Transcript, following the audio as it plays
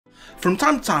From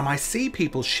time to time I see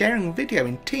people sharing video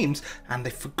in Teams and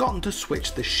they've forgotten to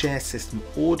switch the share system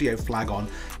audio flag on,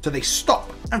 so they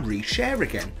stop and reshare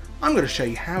again. I'm going to show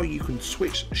you how you can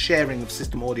switch sharing of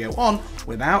system audio on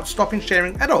without stopping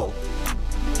sharing at all.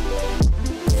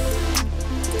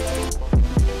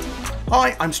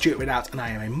 Hi, I'm Stuart Ridout and I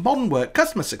am a Modern Work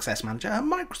Customer Success Manager at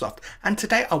Microsoft, and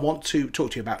today I want to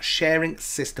talk to you about sharing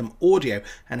system audio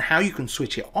and how you can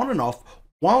switch it on and off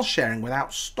while sharing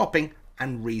without stopping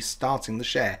and restarting the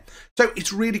share. So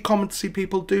it's really common to see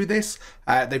people do this.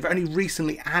 They've only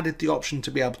recently added the option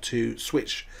to be able to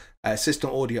switch system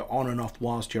audio on and off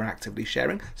whilst you're actively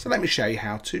sharing. So let me show you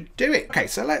how to do it. Okay,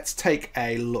 so let's take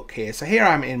a look here. So here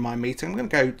I'm in my meeting. I'm going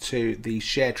to go to the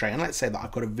share tray and let's say that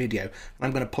I've got a video and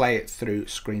I'm going to play it through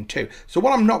screen 2. So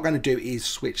what I'm not going to do is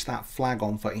switch that flag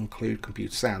on for include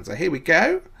computer sound. So here we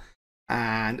go.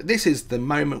 And this is the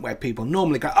moment where people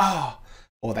normally go, oh,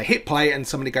 or they hit play and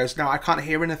somebody goes, no, I can't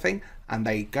hear anything. And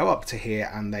they go up to here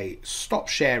and they stop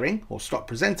sharing or stop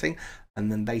presenting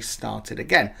and then they start it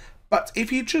again. But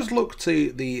if you just look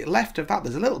to the left of that,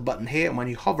 there's a little button here, and when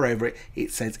you hover over it,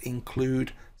 it says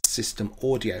include system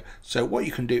audio. So what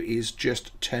you can do is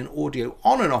just turn audio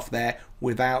on and off there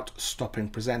without stopping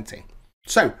presenting.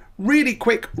 So really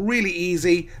quick, really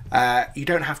easy. You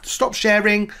don't have to stop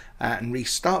sharing and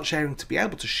restart sharing to be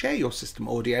able to share your system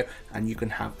audio, and you can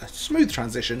have a smooth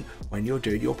transition when you're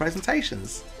doing your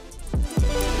presentations.